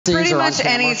Pretty much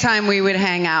any time we would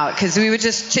hang out, because we would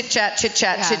just chit-chat,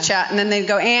 and then they'd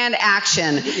go, and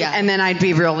action. Yeah. And then I'd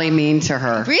be really mean to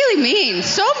her. Really mean.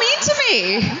 So mean to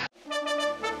me.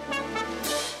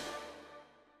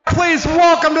 Please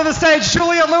welcome to the stage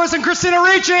Juliette Lewis and Christina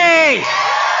Ricci.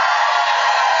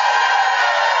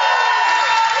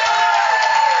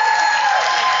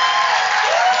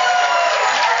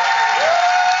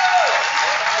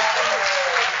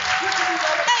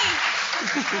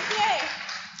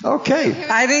 Okay.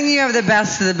 I think you have the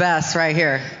best of the best right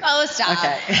here. Oh, stop.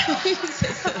 Okay.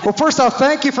 Well, first off,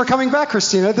 thank you for coming back,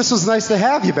 Christina. This was nice to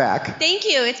have you back. Thank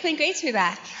you. It's been great to be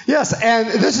back. Yes, and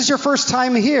this is your first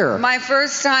time here. My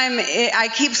first time, I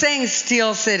keep saying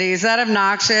Steel City. Is that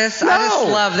obnoxious? No. I just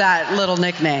love that little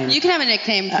nickname. You can have a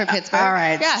nickname for Pittsburgh. All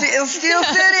right. Yeah. Steel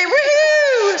City.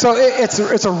 Woohoo! So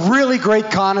it's a really great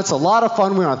con. It's a lot of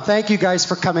fun. We want to thank you guys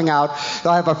for coming out.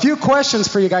 I have a few questions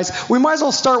for you guys. We might as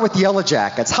well start with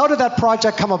Yellowjackets. How did that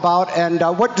project come about, and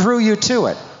what drew you to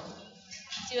it?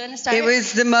 Do you want to start? It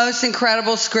was the most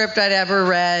incredible script I'd ever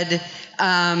read,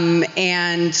 and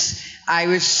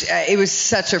it was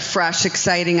such a fresh,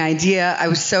 exciting idea. I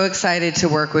was so excited to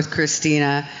work with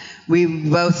Christina. We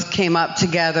both came up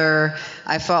together.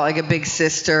 I felt like a big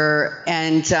sister,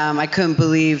 and I couldn't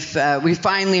believe we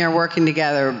finally are working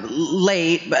together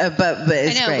late, but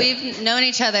it's I know, great. We've known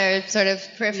each other sort of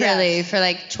peripherally for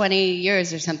like 20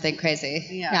 years or something crazy.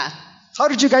 Yeah. How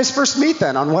did you guys first meet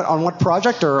then? On what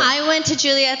project? Or I went to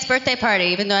Juliette's birthday party,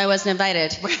 even though I wasn't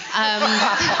invited.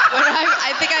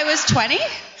 I think I was 20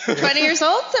 years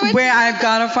old. So I've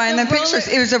got to find the pictures.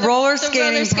 It was a roller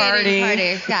skating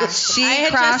party. Yeah. She I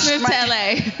had crashed just moved to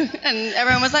LA, and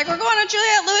everyone was like, "We're going to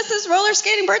Juliette Lewis's roller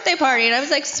skating birthday party," and I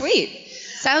was like, "Sweet,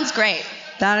 sounds great."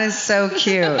 That is so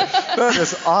cute. That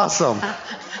is awesome.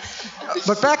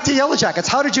 But back to Yellowjackets.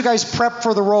 How did you guys prep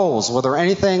for the roles? Were there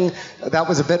anything that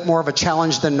was a bit more of a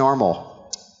challenge than normal?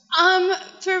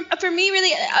 For me,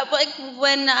 really, like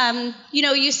when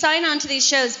you sign on to these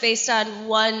shows based on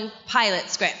one pilot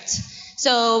script.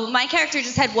 So my character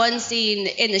just had one scene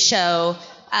in the show,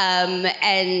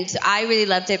 and I really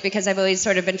loved it because I've always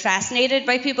sort of been fascinated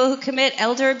by people who commit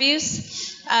elder abuse.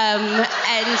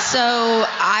 And so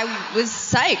I was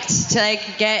psyched to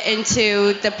get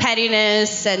into the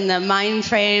pettiness and the mind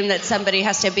frame that somebody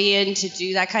has to be in to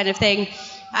do that kind of thing.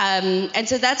 And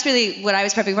so that's really what I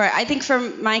was prepping for. I think for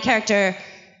my character,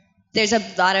 there's a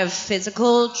lot of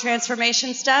physical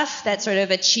transformation stuff that sort of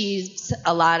achieves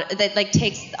a lot, that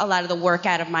takes a lot of the work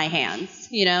out of my hands,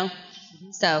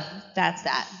 So that's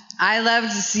that. I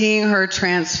loved seeing her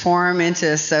transform into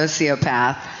a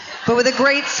sociopath, but with a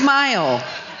great smile.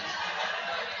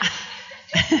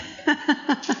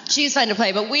 She's fun to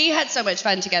play, but we had so much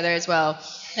fun together as well.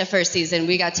 The first season,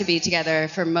 we got to be together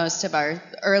for most of our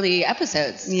early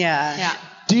episodes. Yeah.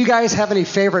 Do you guys have any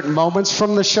favorite moments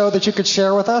from the show that you could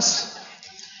share with us?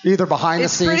 Either behind the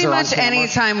scenes or on camera? It's pretty much any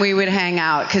time we would hang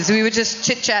out, because we would just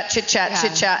chit-chat,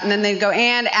 and then they'd go,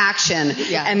 and action.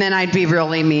 Yeah. And then I'd be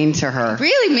really mean to her.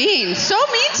 Really mean. So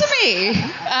mean to me.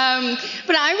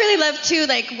 But I really loved, too,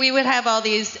 we would have all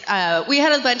these, we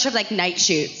had a bunch of, night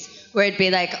shoots, where it'd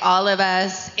be, all of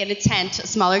us in a tent, a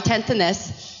smaller tent than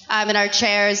this, in our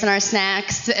chairs and our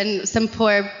snacks, and some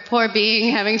poor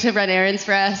being having to run errands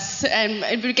for us. And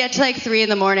it would get to 3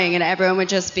 a.m, and everyone would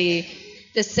just be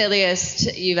the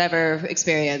silliest you've ever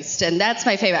experienced. And that's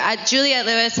my favorite. Juliette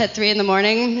Lewis at 3 a.m.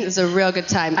 is a real good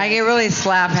time. I get really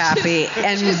slap happy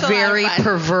and very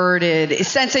perverted.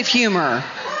 Sense of humor.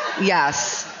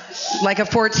 Yes. Like a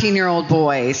 14-year-old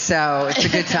boy. So it's a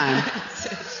good time.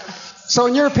 So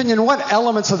in your opinion, what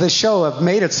elements of this show have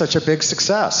made it such a big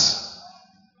success?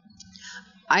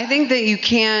 I think that you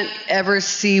can't ever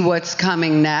see what's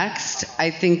coming next.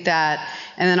 I think that,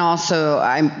 and then also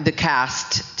the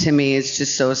cast to me is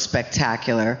just so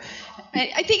spectacular.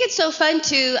 I think it's so fun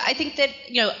too. I think that,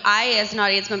 I as an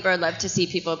audience member love to see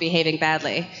people behaving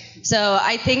badly. So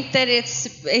I think that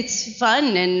it's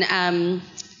fun and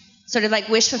sort of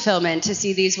wish fulfillment to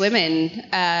see these women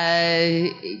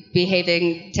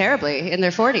behaving terribly in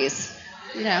their 40s.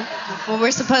 When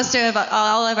we're supposed to have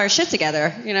all of our shit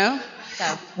together, So.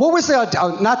 What was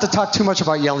not to talk too much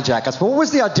about Yellowjackets, but what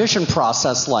was the audition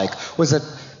process like? Was it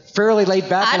fairly laid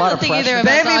back, a lot of pressure?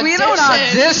 Baby, we don't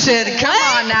audition. Come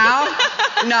on now.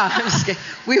 No, I'm just kidding.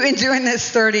 We've been doing this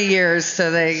 30 years,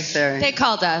 so they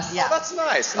called us. Yeah. Oh, that's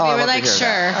nice. We were like, sure.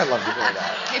 I love to hear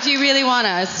that. If you really want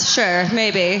us, sure,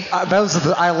 maybe.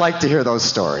 I like to hear those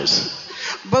stories.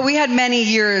 But we had many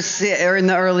years in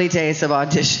the early days of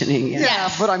auditioning. Yeah,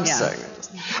 but I'm saying it.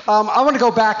 I want to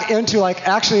go back into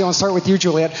actually I want to start with you,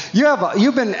 Juliette.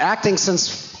 You've been acting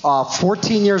since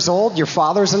 14 years old. Your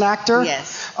father's an actor?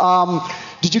 Yes.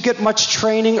 Did you get much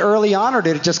training early on, or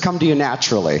did it just come to you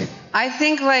naturally? I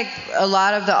think like a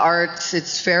lot of the arts,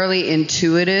 it's fairly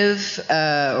intuitive,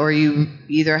 or you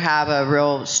either have a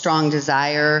real strong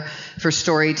desire for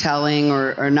storytelling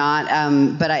or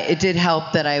not. But it did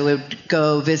help that I would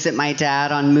go visit my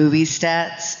dad on movie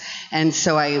sets, and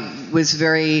so I was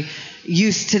very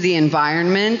used to the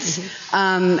environment.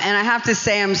 And I have to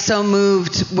say I'm so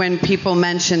moved when people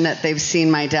mention that they've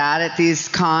seen my dad at these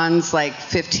cons like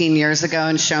 15 years ago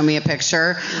and show me a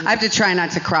picture. I have to try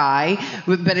not to cry,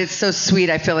 but it's so sweet.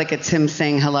 I feel like it's him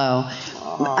saying hello.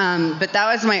 But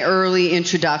that was my early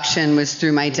introduction, was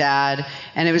through my dad.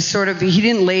 And it was sort of, he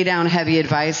didn't lay down heavy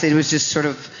advice. It was just sort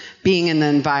of being in the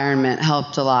environment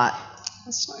helped a lot.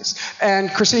 That's nice.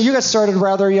 And Christina, you got started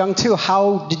rather young too.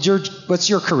 What's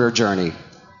your career journey?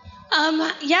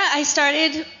 I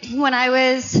started when I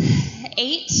was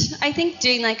 8, I think,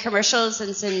 doing like commercials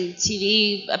and some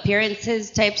TV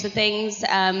appearances types of things.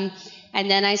 And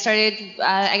then I started,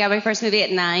 I got my first movie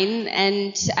at 9,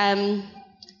 and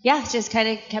just kind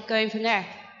of kept going from there.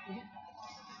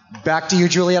 Back to you,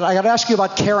 Juliette. I got to ask you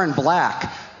about Karen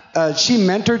Black. She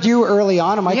mentored you early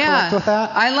on. Am I correct with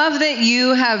that? I love that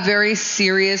you have very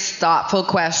serious, thoughtful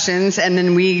questions, and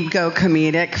then we go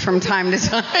comedic from time to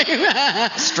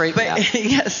time. Straight down.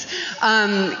 Yes.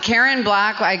 Karen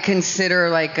Black, I consider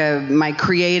like my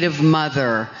creative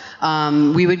mother.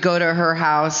 We would go to her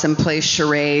house and play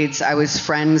charades. I was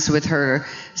friends with her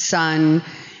son.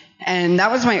 And that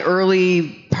was my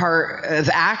early part of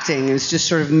acting. It was just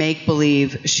sort of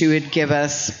make-believe. She would give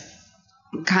us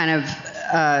kind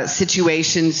of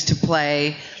situations to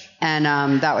play, and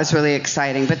that was really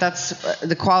exciting. But that's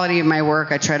the quality of my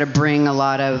work. I try to bring a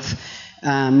lot of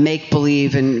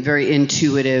make-believe and very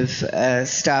intuitive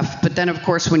stuff. But then, of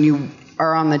course, when you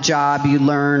are on the job, you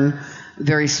learn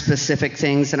very specific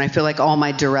things. And I feel like all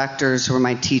my directors were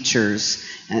my teachers,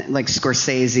 like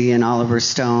Scorsese and Oliver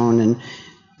Stone and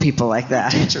people like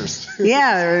that. Teachers.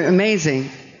 Yeah, they're amazing.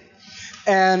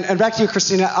 And back to you,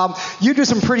 Christina. You do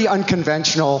some pretty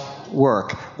unconventional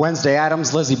work. Wednesday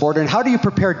Addams, Lizzie, Borden. How do you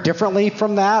prepare differently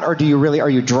from that, or are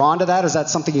you drawn to that? Is that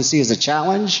something you see as a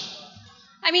challenge?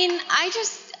 I mean,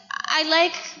 I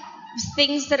like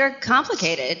things that are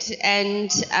complicated and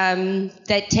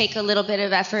that take a little bit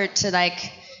of effort to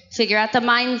like figure out the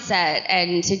mindset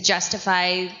and to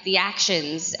justify the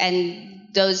actions. And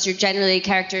those are generally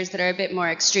characters that are a bit more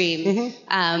extreme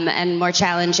and more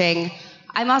challenging.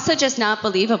 I'm also just not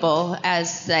believable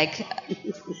as like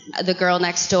the girl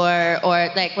next door, or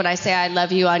like when I say I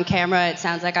love you on camera, it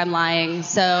sounds like I'm lying.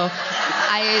 So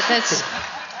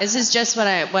this is just what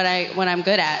I'm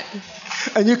good at.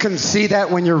 And you can see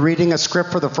that when you're reading a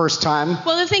script for the first time?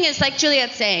 Well, the thing is, like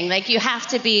Juliette's saying, like you have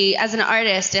to be, as an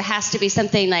artist, it has to be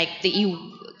something like that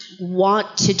you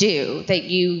want to do, that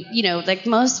you know, like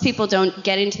most people don't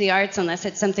get into the arts unless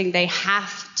it's something they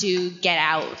have to get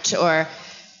out, or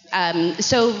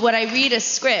so when I read a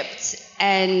script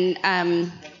and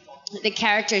the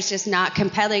character's just not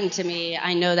compelling to me,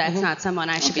 I know that's not someone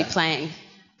I should be playing.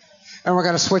 And we're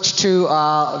going to switch to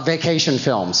vacation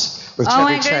films with Chevy Oh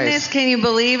my Chase. goodness, can you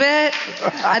believe it?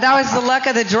 That was the luck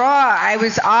of the draw. I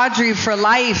was Audrey for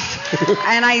life.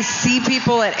 And I see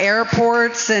people at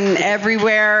airports and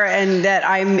everywhere, and that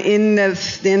I'm in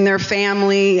their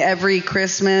family every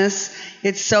Christmas.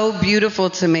 It's so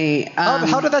beautiful to me.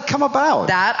 How did that come about?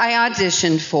 That I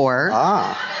auditioned for.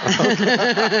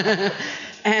 Okay.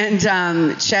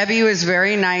 And Chevy was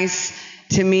very nice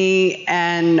to me,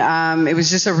 and it was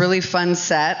just a really fun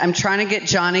set. I'm trying to get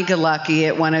Johnny Galucky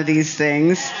at one of these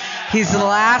things. He's the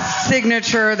last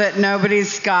signature that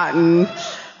nobody's gotten.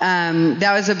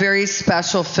 That was a very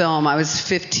special film. I was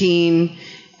 15,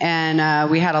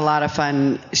 and we had a lot of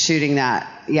fun shooting that.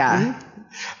 Yeah.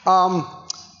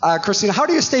 Christina, how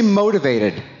do you stay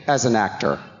motivated as an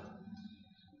actor?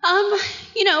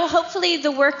 You know, hopefully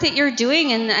the work that you're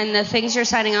doing and the things you're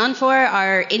signing on for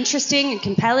are interesting and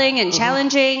compelling and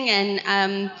challenging.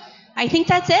 And I think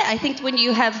that's it. I think when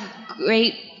you have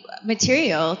great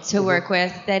material to work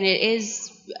with, then it is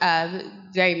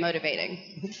very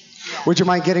motivating. Would you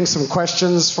mind getting some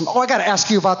questions from... I got to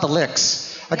ask you about the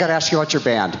licks. I got to ask you about your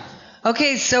band.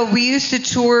 Okay, so we used to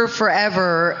tour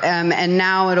forever, and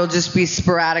now it'll just be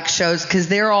sporadic shows because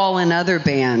they're all in other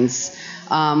bands.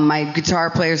 My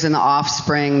guitar player's in The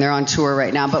Offspring. They're on tour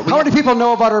right now. But how many people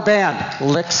know about our band?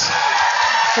 Licks.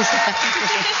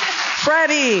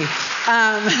 Freddie.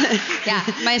 Yeah,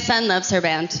 my son loves her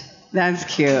band. That's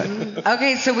cute.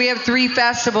 Okay, so we have 3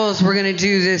 festivals we're going to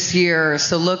do this year,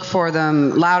 so look for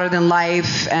them. Louder Than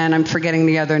Life, and I'm forgetting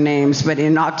the other names, but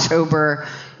in October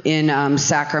in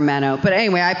Sacramento. But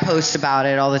anyway, I post about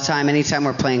it all the time, anytime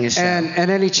we're playing a show.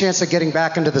 And any chance of getting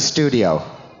back into the studio?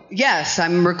 Yes,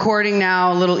 I'm recording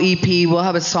now a little EP. We'll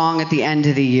have a song at the end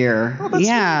of the year. Oh, that's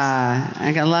yeah,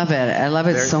 nice. I love it. I love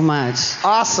it so much.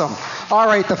 Awesome. All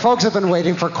right, the folks have been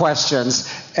waiting for questions,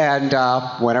 and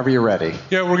whenever you're ready.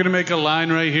 Yeah, we're going to make a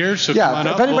line right here, so come on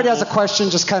up. If anybody has a question,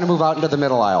 just kind of move out into the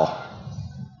middle aisle.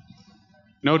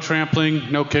 No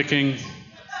trampling, no kicking.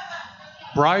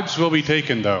 Bribes will be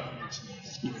taken, though.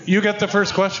 You get the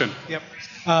first question.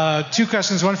 Yep. 2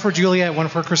 questions, one for Juliette, one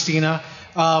for Christina.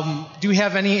 Do you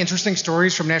have any interesting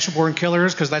stories from Natural Born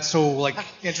Killers? Because that's so,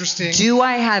 interesting. Do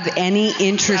I have any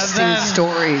interesting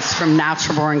stories from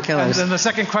Natural Born Killers? And then the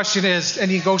second question is,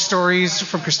 any ghost stories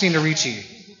from Christina Ricci?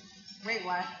 Wait,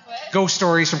 what? Ghost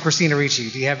stories from Christina Ricci.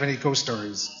 Do you have any ghost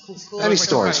stories? Any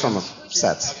stories from the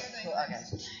sets?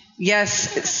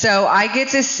 Yes, so I get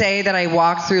to say that I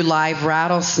walked through live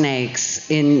rattlesnakes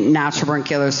in Natural Born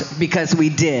Killers because we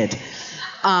did.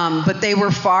 But they were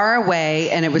far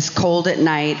away, and it was cold at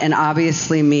night, and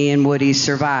obviously me and Woody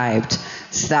survived.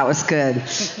 So that was good.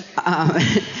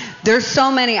 There's so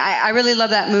many. I really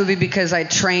love that movie because I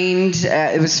trained.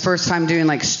 It was first time doing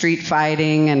street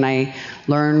fighting, and I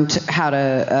learned how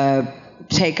to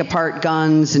take apart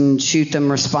guns and shoot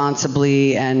them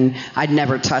responsibly, and I'd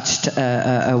never touched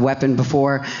a weapon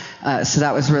before. So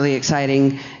that was really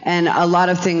exciting. And a lot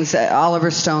of things,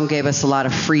 Oliver Stone gave us a lot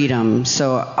of freedom.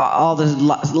 So a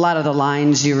lot of the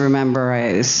lines you remember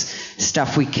is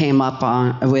stuff we came up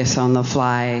with on the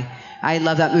fly. I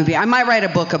love that movie. I might write a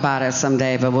book about it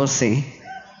someday, but we'll see.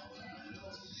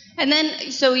 And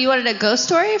then, so you wanted a ghost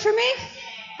story for me?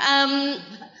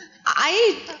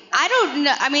 I don't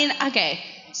know. I mean, okay.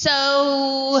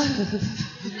 So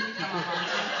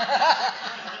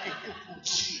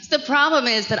the problem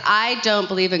is that I don't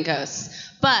believe in ghosts,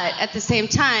 but at the same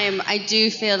time, I do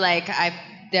feel like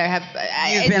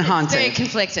You've been haunted. It's very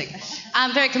conflicting.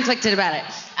 I'm very conflicted about it.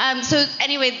 So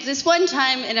anyway, this one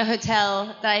time in a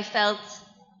hotel that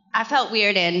I felt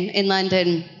weird in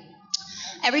London.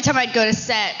 Every time I'd go to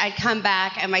set, I'd come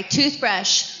back and my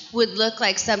toothbrush would look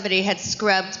like somebody had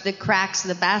scrubbed the cracks of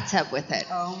the bathtub with it.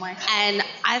 Oh my God. And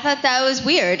I thought that was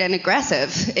weird and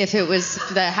aggressive if it was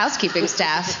the housekeeping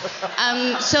staff.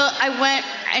 So I went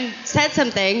and said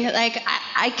something like,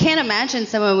 I can't imagine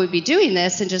someone would be doing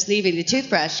this and just leaving the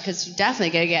toothbrush, because you're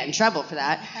definitely going to get in trouble for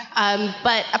that.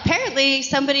 But apparently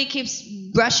somebody keeps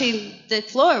brushing the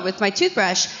floor with my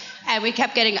toothbrush. And I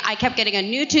kept getting a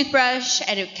new toothbrush,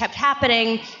 and it kept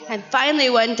happening. And finally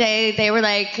one day they were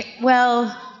like,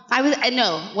 well,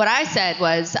 what I said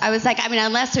was,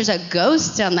 unless there's a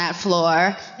ghost on that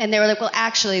floor. And they were like, well,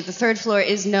 actually, the 3rd floor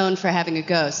is known for having a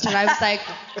ghost. And I was like,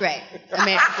 great.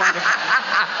 Wonderful.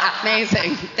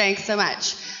 Amazing. Thanks so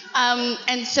much.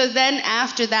 And so then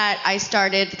after that, I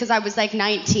started, because I was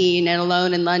 19 and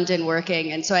alone in London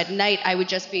working. And so at night, I would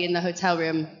just be in the hotel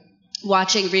room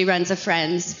watching reruns of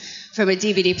Friends from a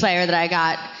DVD player that I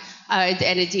got,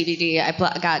 and a DVD I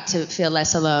got to feel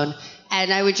less alone.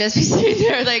 And I would just be sitting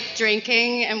there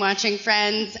drinking and watching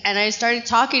Friends, and I started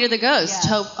talking to the ghost,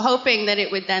 hoping that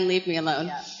it would then leave me alone.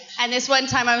 Yeah. And this one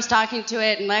time I was talking to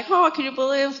it and can you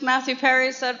believe Matthew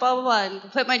Perry said blah, blah, blah, and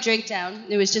put my drink down.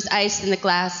 It was just ice in the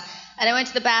glass. And I went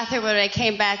to the bathroom, and when I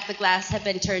came back, the glass had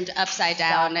been turned upside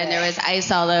down, and there was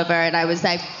ice all over, and I was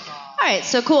like, all right,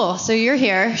 so cool. So you're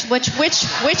here. Which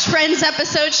Friends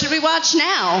episode should we watch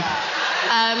now?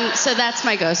 So that's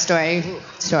my ghost story.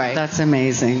 That's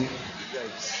amazing.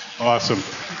 Awesome. We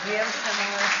have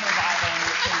similar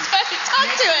Talk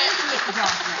to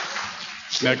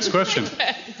it. Next question.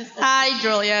 Hi,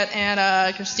 Juliette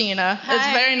and Christina. Hi.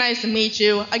 It's very nice to meet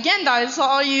you. Again, I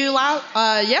saw you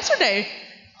yesterday.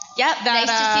 Yep, nice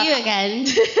to see you again.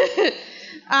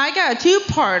 I got a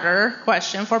 2-parter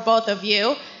question for both of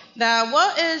you.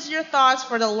 What is your thoughts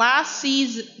for the last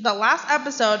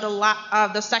episode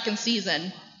of the 2nd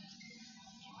season?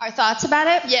 Our thoughts about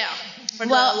it? Yeah. For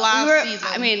the last season.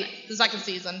 I mean, the 2nd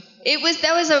season.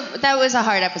 That was a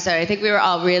hard episode. I think we were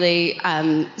all really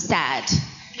sad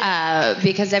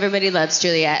because everybody loves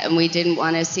Juliette, and we didn't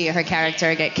want to see her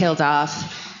character get killed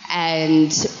off.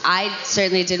 And I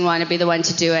certainly didn't want to be the one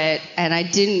to do it, and I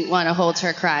didn't want to hold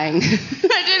her crying.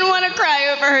 I didn't want to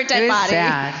cry over her dead body.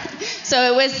 Sad.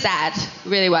 So it was sad. It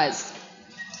really was.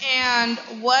 And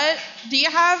do you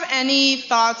have any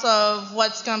thoughts of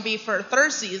what's going to be for the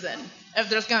 3rd season, if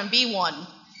there's going to be one?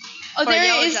 Oh,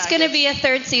 there is going to be a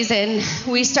 3rd season.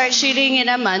 We start shooting in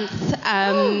a month.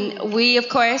 We, of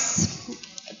course,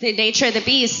 the nature of the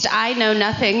beast, I know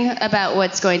nothing about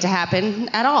what's going to happen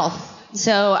at all.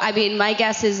 So, I mean, my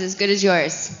guess is as good as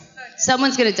yours.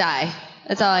 Someone's going to die.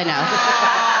 That's all I know.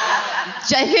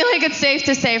 I feel like it's safe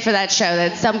to say for that show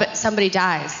that somebody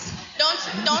dies.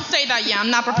 Don't say that yet. I'm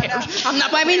not prepared. I'm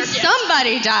not prepared I mean, yet.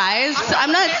 somebody dies.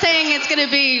 I'm not saying it's going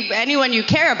to be anyone you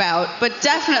care about, but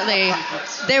definitely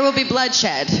there will be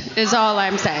bloodshed, is all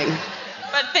I'm saying.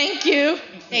 But thank you.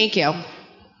 Thank you.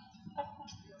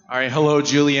 All right, hello,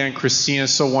 Juliette and Christina.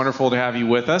 So wonderful to have you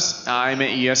with us. I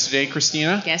met you yesterday,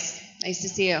 Christina. Yes, nice to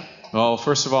see you. Well,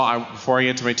 first of all, before I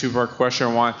get to my two-part question,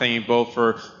 I want to thank you both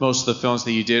for most of the films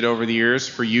that you did over the years.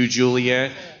 For you,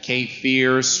 Juliette, Cape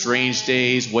Fear, Strange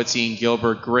Days, What's Eating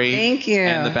Gilbert Grape, Thank you.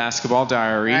 and The Basketball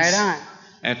Diaries. Right on.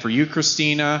 And for you,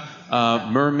 Christina,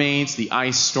 Mermaids, The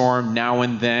Ice Storm, Now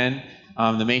and Then,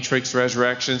 The Matrix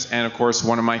Resurrections, and of course,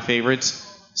 one of my favorites,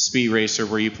 Speed Racer,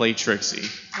 where you played Trixie.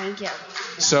 Thank you.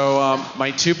 So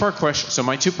my two-part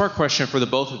question for the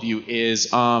both of you is,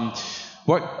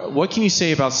 what can you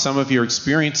say about some of your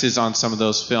experiences on some of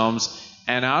those films?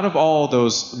 And out of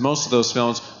most of those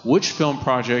films, which film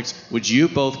projects would you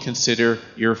both consider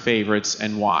your favorites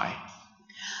and why?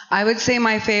 I would say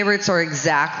my favorites are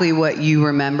exactly what you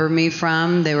remember me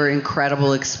from. They were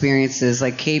incredible experiences.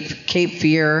 Like Cape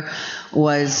Fear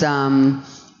was,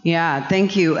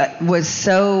 thank you. Was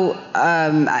so,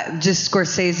 just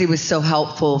Scorsese was so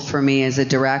helpful for me as a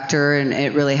director, and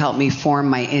it really helped me form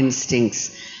my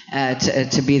instincts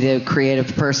to be the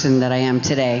creative person that I am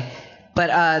today.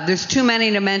 But there's too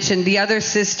many to mention. The Other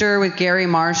Sister with Gary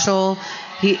Marshall,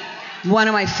 one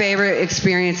of my favorite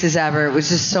experiences ever. It was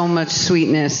just so much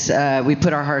sweetness. We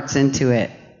put our hearts into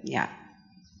it. Yeah.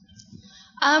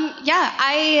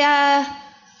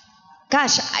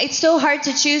 It's so hard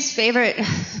to choose favorite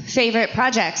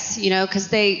projects, because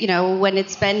they, when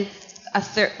it's been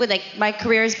my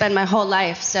career has been my whole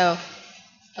life, so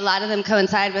a lot of them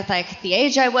coincide with the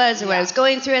age I was or what I was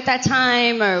going through at that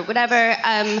time or whatever.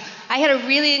 I had a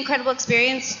really incredible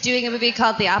experience doing a movie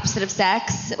called The Opposite of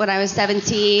Sex when I was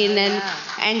 17 and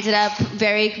ended up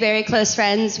very, very close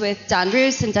friends with Don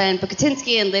Roos and Diane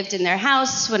Bukatinsky and lived in their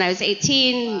house when I was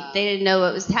 18. They didn't know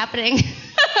what was happening.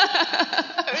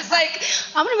 I was like,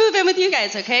 I'm going to move in with you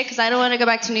guys, okay? Because I don't want to go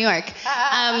back to New York.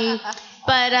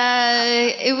 But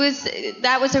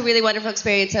that was a really wonderful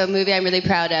experience, a movie I'm really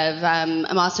proud of.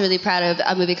 I'm also really proud of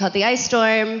a movie called The Ice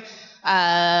Storm.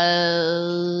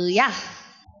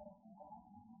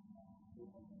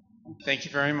 Thank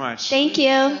you very much. Thank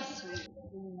you.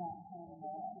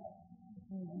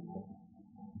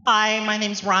 Hi, my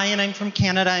name's Ryan. I'm from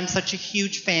Canada. I'm such a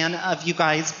huge fan of you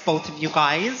guys, both of you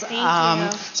guys.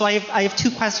 Thank you. So I have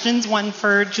two questions, one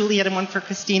for Juliette and one for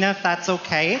Christina, if that's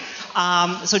okay.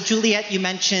 So Juliette, you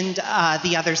mentioned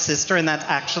The Other Sister, and that's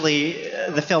actually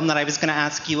the film that I was going to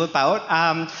ask you about.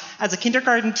 As a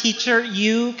kindergarten teacher,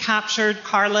 you captured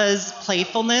Carla's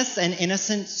playfulness and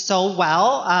innocence so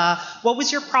well. What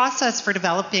was your process for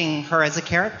developing her as a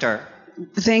character?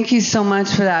 Thank you so much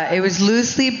for that. It was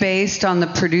loosely based on the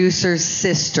producer's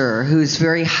sister, who's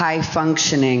very high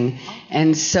functioning.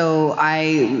 And so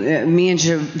me and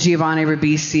Giovanni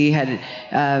Ribisi had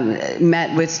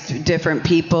met with different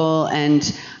people, and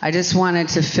I just wanted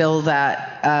to fill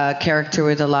that character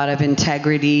with a lot of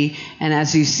integrity. And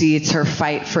as you see, it's her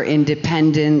fight for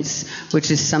independence, which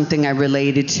is something I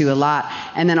related to a lot.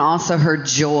 And then also her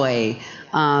joy.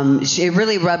 It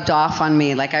really rubbed off on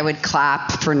me. Like I would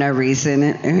clap for no reason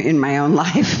in my own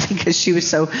life because she was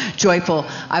so joyful.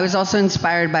 I was also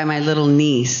inspired by my little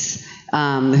niece,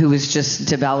 who was just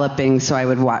developing, so I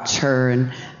would watch her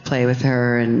and play with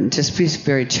her and just be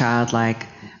very childlike.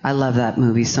 I love that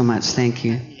movie so much. Thank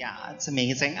you. Yeah, it's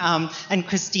amazing. And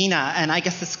Christina, and I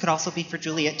guess this could also be for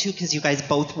Juliette too, because you guys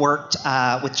both worked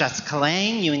with Jessica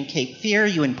Lange, you in Cape Fear,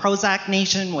 you in Prozac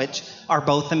Nation, which are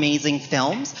both amazing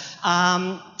films.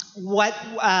 What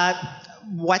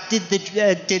did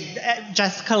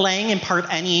Jessica Lange impart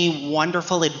any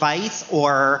wonderful advice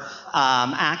or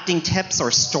acting tips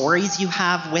or stories you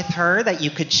have with her that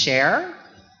you could share?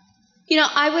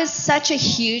 I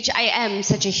am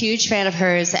such a huge fan of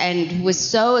hers and was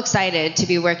so excited to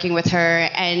be working with her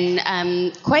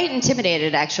and quite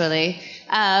intimidated, actually.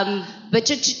 But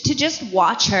to just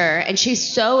watch her, and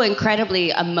she's so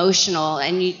incredibly emotional,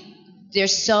 and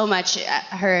there's so much,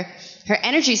 her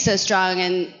energy's so strong,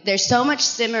 and there's so much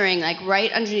simmering,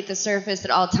 right underneath the surface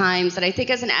at all times, that I think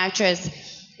as an actress,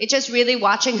 it just really,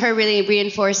 watching her really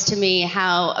reinforced to me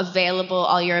how available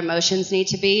all your emotions need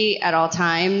to be at all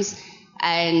times.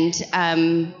 And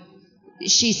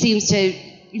she seems to,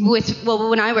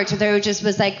 when I worked with her, it just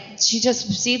was she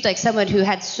just seemed like someone who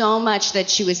had so much that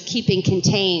she was keeping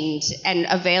contained and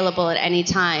available at any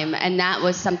time. And that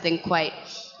was something quite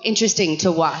interesting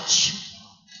to watch.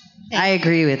 I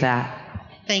agree with that.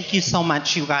 Thank you so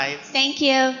much, you guys. Thank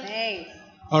you. Thanks.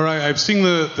 All right, I've seen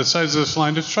the size of this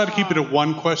line. Just try to keep it at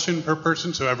one question per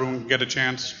person so everyone can get a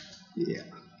chance. Yeah.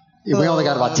 We only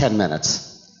got about 10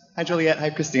 minutes. Hi, Juliette. Hi,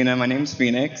 Christina. My name's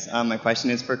Phoenix. My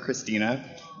question is for Christina.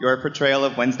 Your portrayal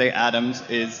of Wednesday Addams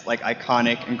is like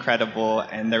iconic, incredible,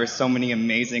 and there were so many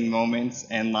amazing moments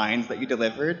and lines that you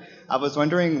delivered. I was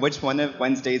wondering which one of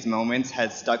Wednesday's moments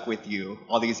has stuck with you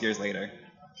all these years later.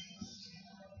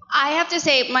 I have to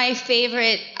say my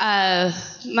favorite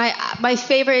my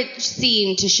favorite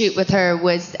scene to shoot with her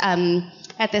was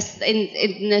at this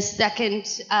in the second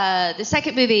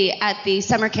movie at the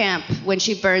summer camp when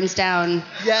she burns down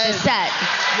the set.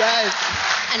 Yes.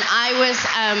 And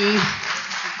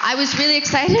I was really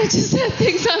excited to set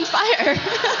things on fire.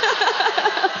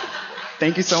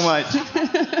 Thank you so much.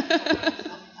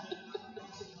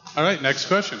 All right, next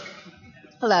question.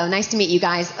 Hello, nice to meet you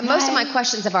guys. Most of my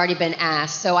questions have already been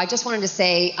asked, so I just wanted to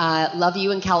say love you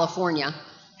in California.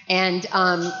 And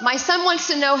my son wants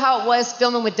to know how it was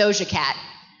filming with Doja Cat.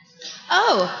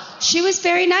 Oh, she was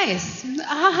very nice.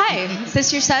 Hi, is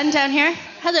this your son down here?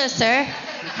 Hello, sir.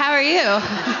 How are you?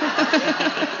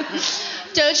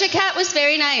 Doja Cat was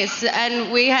very nice, and it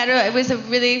was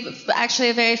actually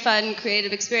a very fun,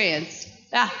 creative experience.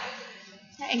 Yeah.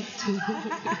 Thanks.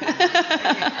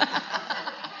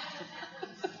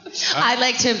 I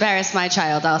like to embarrass my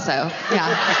child also.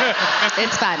 Yeah.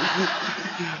 It's fun.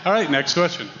 All right, next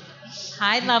question.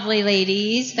 Hi, lovely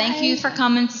ladies. Thank you for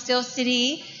coming to Steel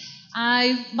City.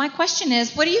 My question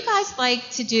is, what do you guys like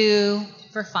to do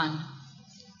for fun?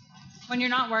 When you're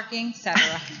not working,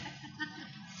 etc.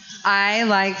 I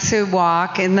like to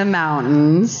walk in the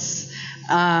mountains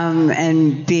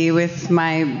and be with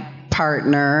my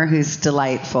partner, who's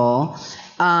delightful.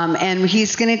 And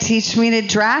he's going to teach me to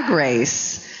drag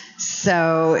race.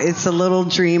 So it's a little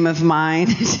dream of mine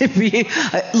to be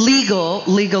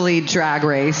legally drag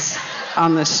race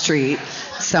on the street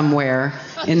somewhere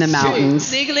in the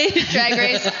mountains. Legally drag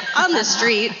race on the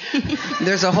street.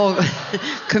 There's a whole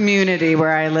community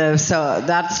where I live, so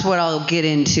that's what I'll get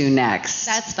into next.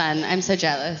 That's fun. I'm so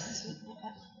jealous.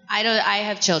 I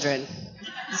have children,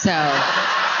 so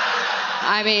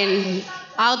I mean,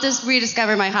 I'll just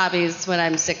rediscover my hobbies when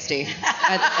I'm 60.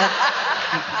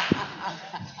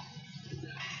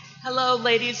 Hello,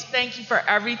 ladies. Thank you for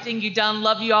everything you've done.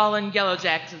 Love you all in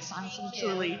Yellowjackets.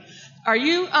 Truly. Are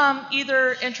you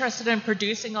either interested in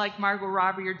producing like Margot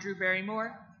Robbie or Drew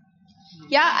Barrymore?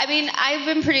 Yeah, I mean, I've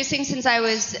been producing since I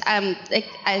was,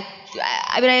 I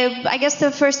guess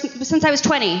since I was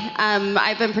 20.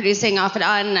 I've been producing off and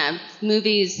on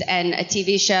movies and a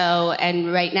TV show,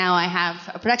 and right now I have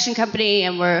a production company,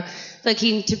 and we're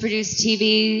looking to produce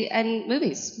TV and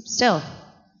movies still.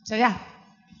 So yeah.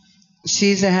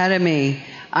 She's ahead of me.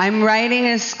 I'm writing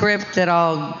a script that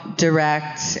I'll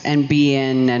direct and be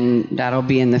in, and that'll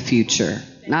be in the future.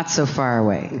 Not so far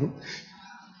away.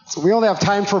 So we only have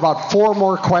time for about 4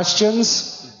 more questions.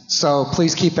 So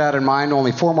please keep that in mind.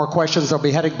 Only 4 more questions. They'll be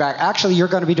heading back. Actually, you're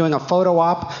going to be doing a photo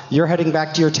op. You're heading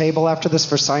back to your table after this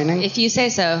for signing? If you say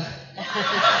so.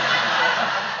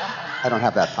 I don't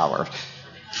have that power.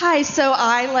 Hi, so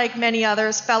I, like many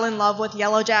others, fell in love with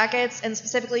Yellowjackets, and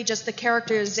specifically just the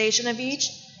characterization of each.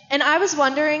 And I was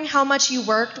wondering how much you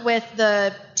worked with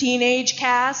the teenage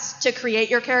cast to create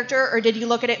your character, or did you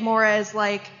look at it more as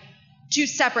like 2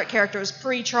 separate characters,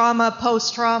 pre-trauma,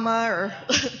 post-trauma, or...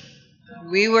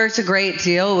 We worked a great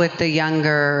deal with the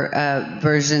younger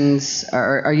versions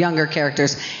or younger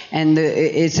characters, and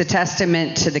it's a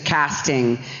testament to the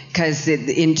casting because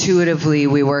intuitively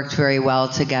we worked very well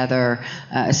together,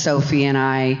 Sophie and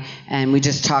I, and we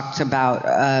just talked about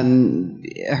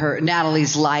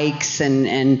Natalie's likes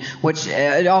and which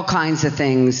all kinds of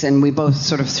things, and we both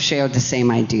sort of shared the same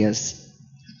ideas.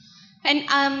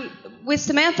 And with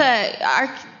Samantha, our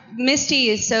Misty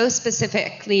is so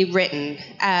specifically written.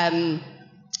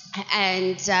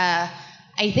 And I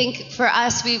think for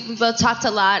us, we both talked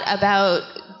a lot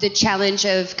about the challenge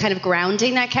of kind of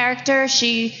grounding that character.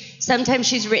 Sometimes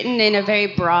she's written in a very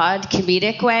broad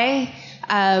comedic way.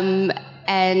 And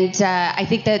I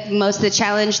think that most of the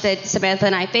challenge that Samantha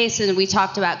and I faced, and we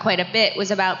talked about quite a bit,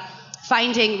 was about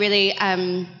finding really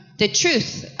the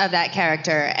truth of that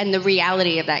character and the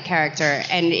reality of that character.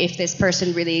 And if this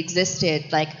person really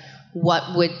existed, like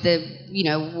what would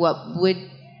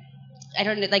I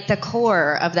don't know, like the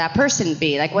core of that person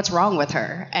be? Like, what's wrong with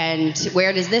her? And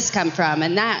where does this come from?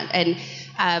 And that. And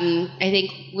I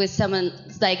think with someone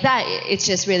like that, it's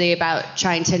just really about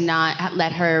trying to not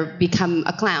let her become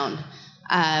a clown.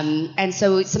 And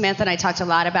so Samantha and I talked a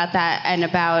lot about that and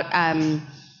about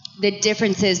the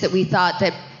differences that we thought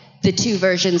that the 2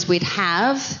 versions we'd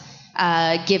have,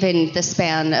 given the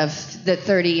span of the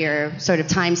 30-year sort of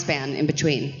time span in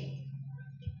between.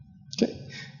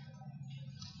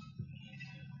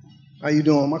 How you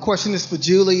doing? My question is for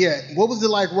Juliette. What was it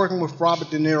like working with Robert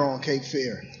De Niro on Cape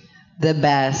Fear? The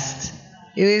best.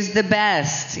 It was the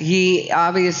best. He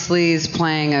obviously is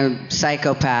playing a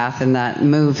psychopath in that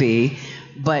movie,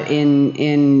 but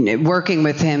in working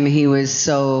with him, he was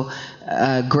so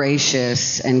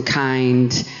gracious and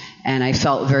kind, and I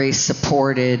felt very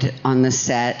supported on the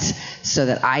set so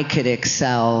that I could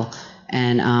excel,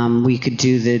 and we could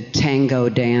do the tango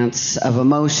dance of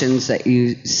emotions that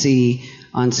you see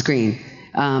on screen.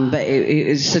 But it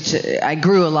was I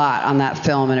grew a lot on that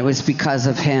film, and it was because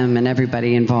of him and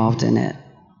everybody involved in it.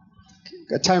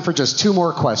 Got time for just 2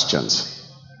 more questions.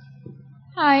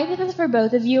 Hi, this is for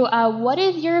both of you. What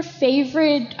is your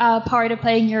favorite part of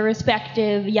playing your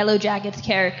respective Yellowjackets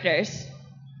characters?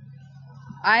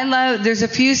 There's a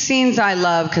few scenes I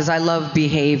love because I love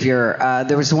behavior.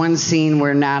 There was one scene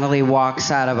where Natalie walks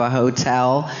out of a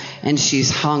hotel and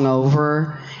she's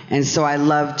hungover, and so I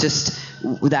love just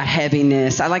that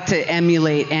heaviness. I like to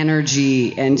emulate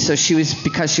energy, and so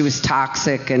because she was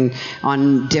toxic and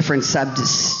on different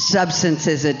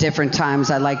substances at different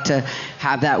times, I like to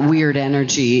have that weird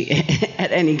energy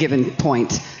at any given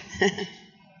point.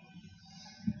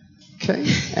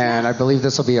 Okay, and I believe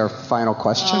this will be our final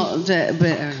question.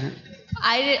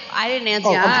 I didn't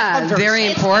answer. Yeah, very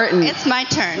important. It's my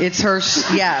turn. It's her.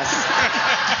 Yes.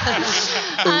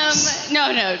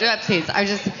 No, please.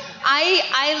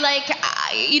 I like,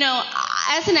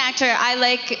 as an actor, I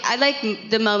like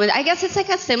the moment. I guess it's like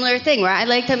a similar thing where I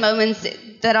like the moments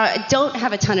that don't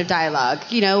have a ton of dialogue,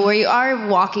 where you are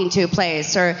walking to a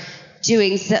place or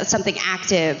doing something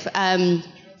active.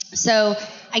 So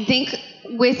I think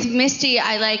with Misty,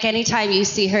 I like anytime you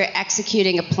see her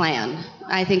executing a plan.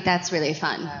 I think that's really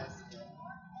fun.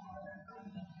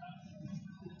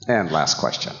 And last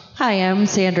question. Hi, I'm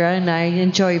Sandra, and I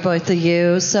enjoy both of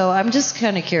you. So I'm just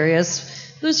kind of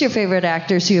curious, who's your favorite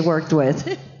actors you worked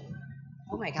with?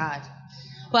 Oh, my God.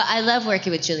 Well, I love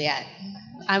working with Juliette.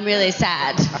 I'm really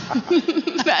sad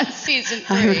about season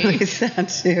 3. I'm really sad,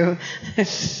 too.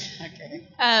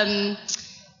 Okay.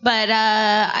 But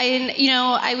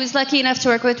I was lucky enough to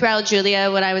work with Raul Julia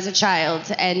when I was a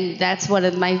child, and that's one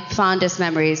of my fondest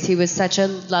memories. He was such a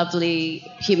lovely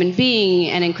human being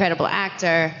and incredible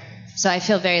actor, so I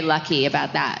feel very lucky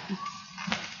about that.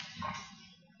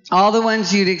 All the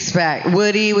ones you'd expect.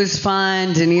 Woody was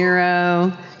fun, De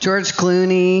Niro, George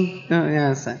Clooney. Oh,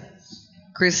 yes.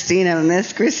 Christina,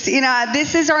 Miss Christina.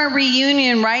 This is our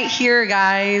reunion right here,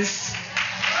 guys.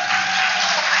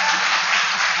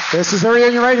 This is the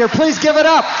reunion right here. Please give it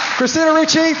up. Christina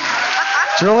Ricci,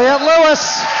 Juliette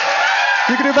Lewis.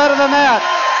 You can do better than that.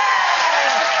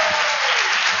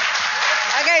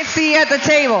 Okay, see you at the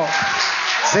table.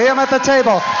 See him at the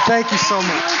table. Thank you so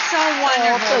much. So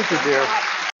wonderful. Oh, thank you, dear.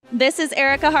 This is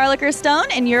Erica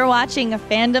Harlicker-Stone, and you're watching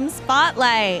Fandom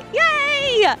Spotlight.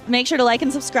 Yay! Make sure to like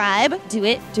and subscribe. Do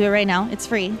it right now. It's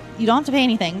free. You don't have to pay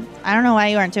anything. I don't know why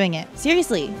you aren't doing it.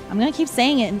 Seriously, I'm going to keep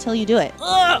saying it until you do it.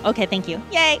 Ugh. Okay, thank you.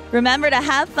 Yay! Remember to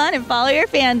have fun and follow your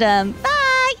fandom. Bye!